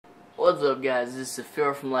What's up, guys? This is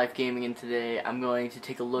Saphira from Life Gaming, and today I'm going to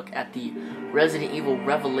take a look at the Resident Evil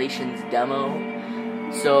Revelations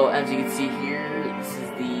demo. So, as you can see here, this is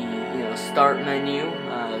the start menu.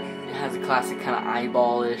 It has a classic kind of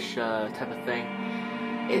eyeball-ish type of thing.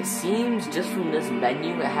 It seems just from this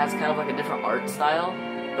menu, it has kind of like a different art style,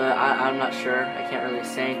 but I'm not sure. I can't really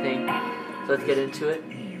say anything. So let's get into it.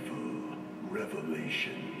 Evil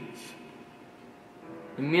Revelations.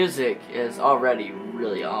 The music is already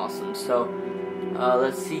really awesome. So,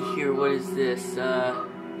 let's see here. What is this?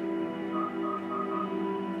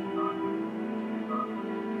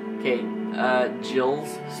 Okay,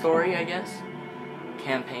 Jill's story, I guess.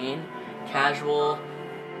 Campaign, casual,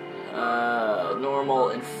 normal,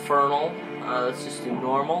 infernal. Let's just do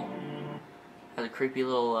normal. Has a creepy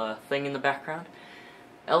little thing in the background.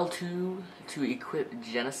 L2 to equip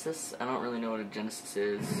Genesis. I don't really know what a Genesis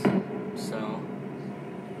is, so.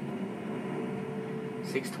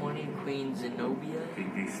 620 Queen Zenobia.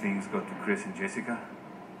 Think these things got to Chris and Jessica?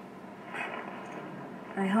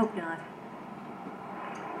 I hope not.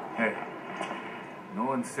 Hey, no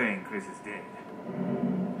one's saying Chris is dead.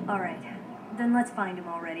 Alright, then let's find him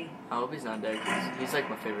already. I hope he's not dead, 'cause he's like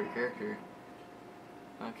my favorite character.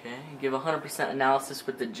 Okay, give 100% analysis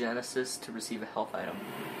with the Genesis to receive a health item.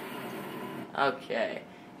 Okay,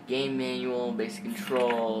 game manual, basic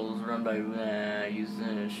controls, run by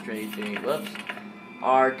using a straight thing. Whoops.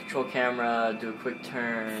 R, control camera, do a quick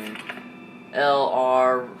turn. L,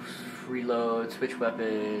 R, reload, switch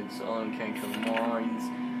weapons, only can kill more. Use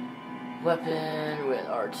weapon with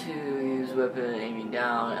R2, use weapon aiming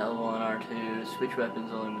down, L1, R2, switch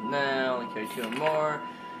weapons only with now, only carry 2 or more.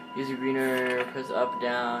 Use your greener, press up,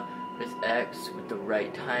 down, press X with the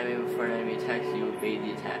right timing before an enemy attacks you, evade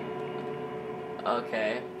the attack.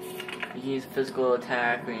 Okay. You can use physical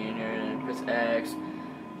attack when you're near it, press X.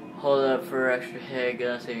 Hold up for extra hit,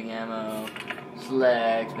 gun saving ammo,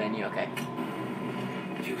 select menu, okay.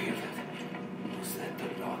 Did you hear that? Was that the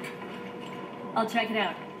lock? I'll check it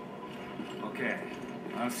out. Okay,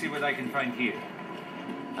 I'll see what I can find here.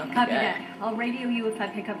 Okay. Copy that. I'll radio you if I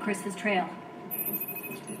pick up Chris's trail.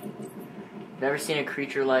 Never seen a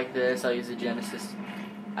creature like this. I'll use a Genesis.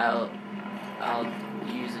 I'll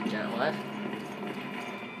use a what?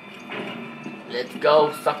 Let's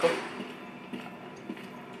go, sucker.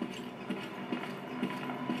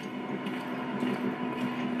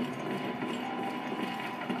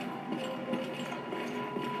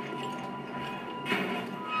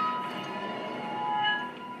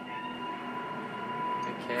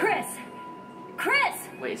 Chris! Chris!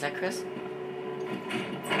 Wait, is that Chris?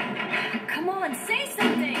 Come on, say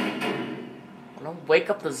something! Don't wake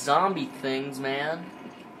up the zombie things, man.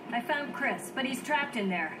 I found Chris, but he's trapped in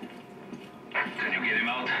there. Can you get him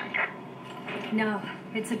out? No,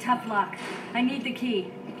 it's a tough lock. I need the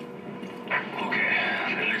key. Okay,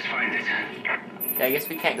 then let's find it. Okay, I guess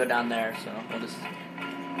we can't go down there, so we'll just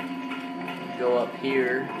go up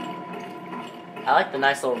here. I like the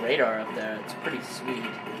nice little radar up there. It's pretty sweet.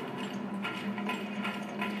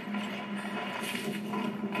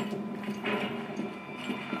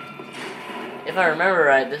 If I remember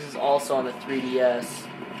right, this is also on the 3DS.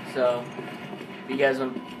 So, if you guys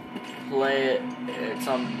want to play it, it's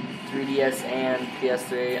on 3DS and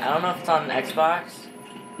PS3. I don't know if it's on Xbox.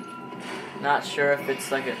 Not sure if it's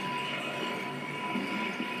like a...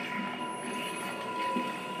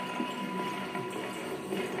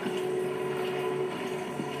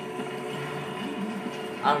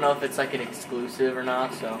 I don't know if it's like an exclusive or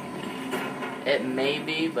not, so it may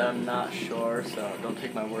be, but I'm not sure, so don't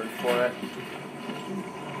take my word for it.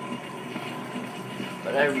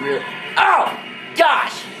 But I really... Oh!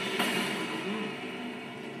 Gosh!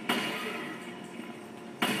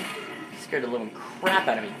 Scared the living crap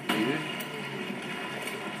out of me, dude.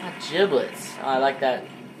 Ah, giblets. Oh, I like that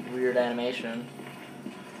weird animation.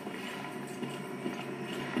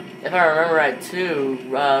 If I remember right, too,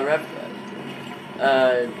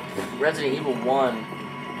 Resident Evil 1,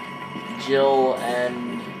 Jill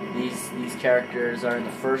and these characters are in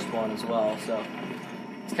the first one as well, so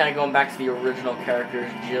it's kind of going back to the original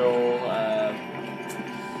characters. Jill,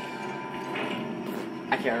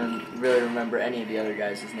 I can't really remember any of the other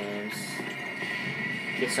guys' names.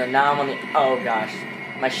 Okay, so now I'm on the, oh gosh,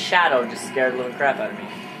 my shadow just scared the living crap out of me.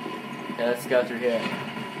 Okay, let's go through here.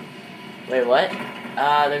 Wait, what?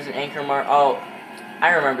 There's an anchor mark, oh,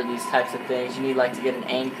 I remember these types of things. You need like to get an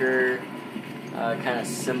anchor, kind of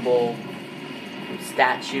symbol,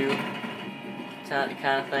 statue, kind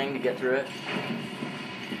of thing to get through it.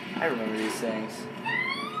 I remember these things.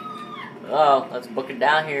 Oh, let's book it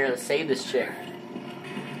down here. Let's save this chick.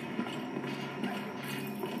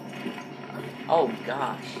 Oh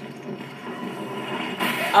gosh.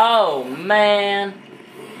 Oh man.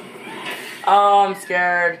 Oh, I'm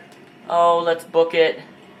scared. Oh, let's book it.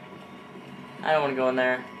 I don't want to go in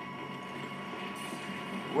there.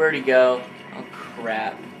 Where'd he go? Oh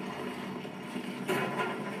crap.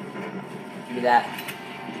 Give me that.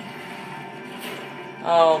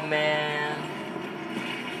 Oh man.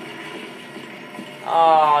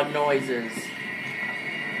 Oh, noises.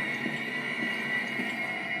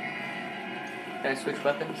 Can I switch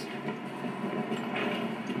weapons?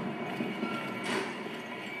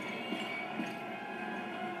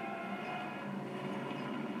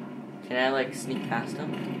 Can I like sneak past him?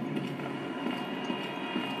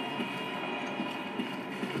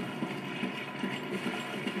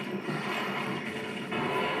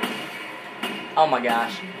 Oh my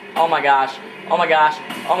gosh. Oh my gosh. Oh my gosh.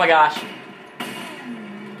 Oh my gosh.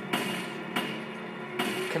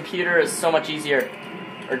 Computer is so much easier.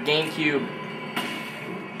 Or GameCube.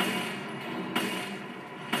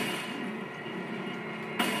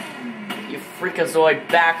 You freakazoid,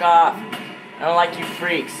 back off. I don't like you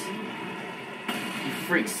freaks. You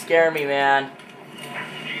freaks scare me, man.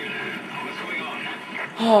 What's going on?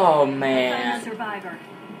 Oh Found a man. survivor.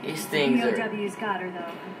 These things are BOW's got her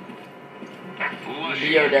though. Who was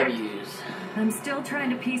she? BOWs. I'm still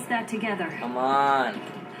trying to piece that together. Come on.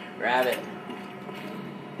 Grab it.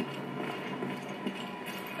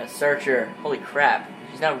 A searcher. Holy crap.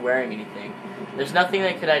 She's not wearing anything. There's nothing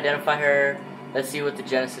that could identify her. Let's see what the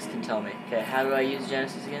Genesis can tell me. Okay, how do I use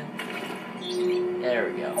Genesis again? There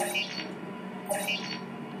we go.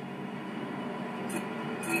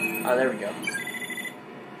 Oh, there we go.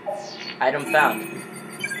 Item found.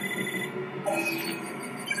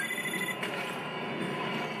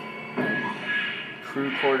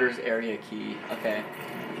 Crew quarters area key. Okay.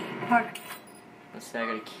 Park. Let's see, I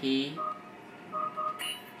got a key.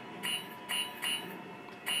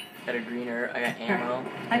 Got a greener. I got ammo.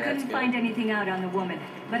 I Okay, couldn't find anything out on the woman,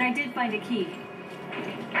 but I did find a key.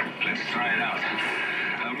 Let's try it out.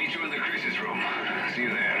 I'll meet you in the crisis room. See you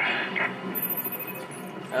there.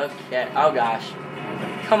 Okay. Oh gosh.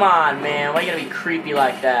 Come on, man. Why you gotta be creepy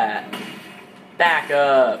like that? Back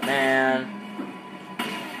up, man.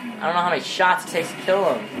 I don't know how many shots it takes to kill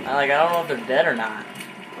them. I don't know if they're dead or not.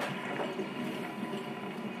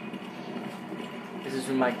 This is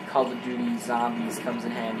when my Call of Duty Zombies comes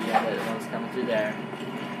in handy. I bet one's coming through there.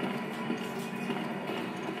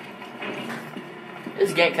 This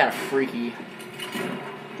is getting kind of freaky.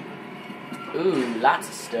 Ooh, lots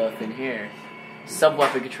of stuff in here.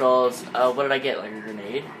 Sub-weapon controls. What did I get? Like a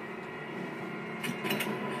grenade?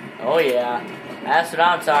 Oh yeah. That's what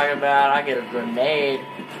I'm talking about. I get a grenade.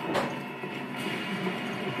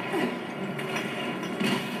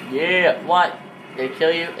 Yeah, what? Did it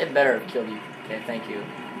kill you? It better have killed you. Okay, thank you.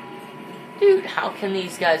 Dude, how can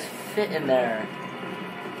these guys fit in there?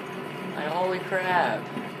 Like, holy crap.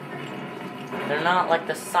 They're not like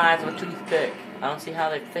the size of a toothpick. I don't see how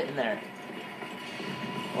they fit in there.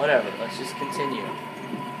 Whatever, let's just continue.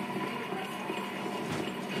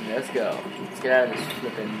 Let's go. Let's get out of this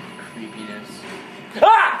flipping creepiness.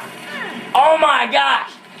 Ah! Oh my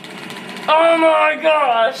gosh! Oh my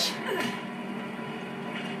gosh!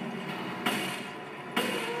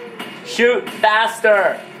 Shoot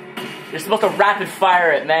faster! You're supposed to rapid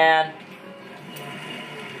fire it, man.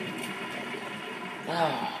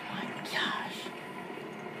 Oh my gosh.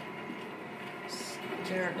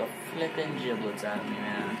 Scared the flipping giblets out of me,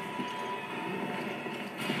 man.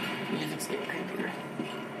 Music's getting creepier.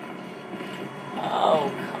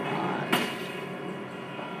 Oh, come on.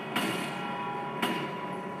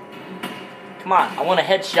 Come on, I want a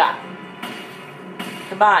headshot.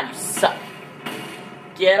 Come on, you suck.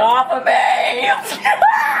 Get off of me!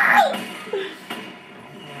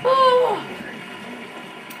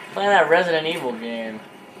 Playing that Resident Evil game.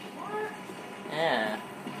 Yeah.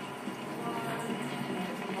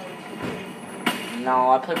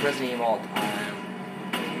 No, I play Resident Evil all the time.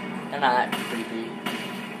 They're not that creepy.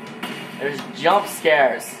 There's jump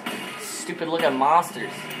scares. Stupid looking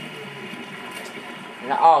monsters.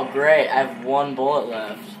 Oh great, I have one bullet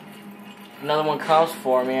left. If another one comes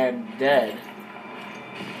for me, I'm dead.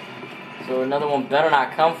 So another one better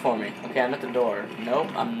not come for me. Okay, I'm at the door.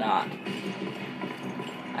 Nope, I'm not.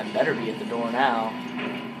 I better be at the door now.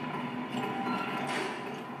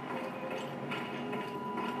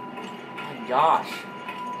 Oh my gosh.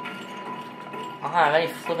 I don't have any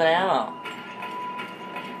flipping ammo.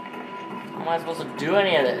 How am I supposed to do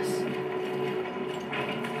any of this?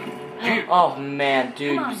 Oh man,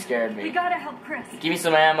 dude, you scared me. We gotta help Chris. Give me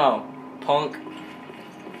some ammo, punk.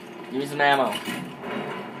 Give me some ammo.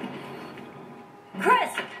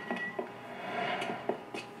 Chris!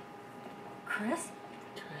 Chris?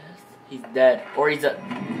 He's dead. Or he's a...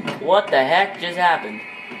 What the heck just happened?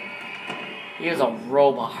 He was a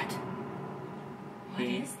robot. What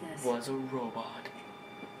is this? Was a robot.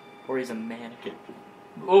 Or he's a mannequin.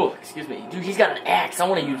 Oh, excuse me. Dude, he's got an axe. I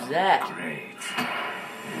want to use that. Great.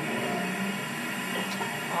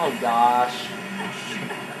 Oh, gosh.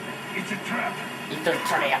 It's a trap. It's a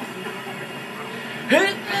trap.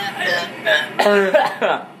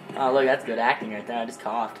 Oh, look, that's good acting right there. I just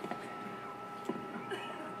coughed.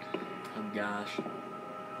 Oh, gosh.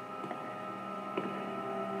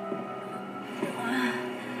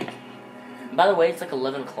 By the way, it's like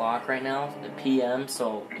 11 o'clock right now, p.m.,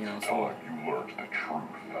 so, you know, so... You learned the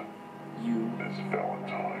truth. You Miss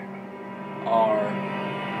Valentine. are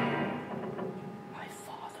my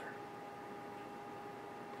father.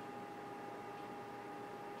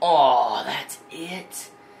 Oh, that's it?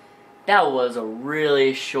 That was a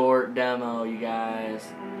really short demo, you guys.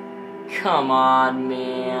 Come on,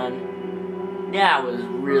 man. That was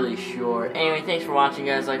really short. Anyway, thanks for watching,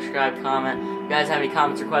 guys. Like, subscribe, comment. If you guys have any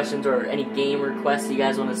comments or questions or any game requests you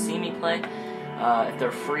guys want to see me play, if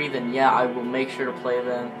they're free, then yeah, I will make sure to play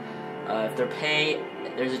them. If they're pay,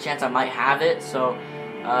 there's a chance I might have it, so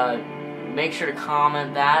make sure to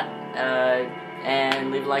comment that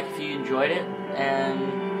and leave a like if you enjoyed it,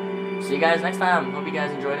 and see you guys next time. Hope you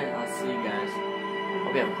guys enjoyed it, and I'll see you guys.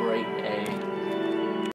 Hope you have a great day.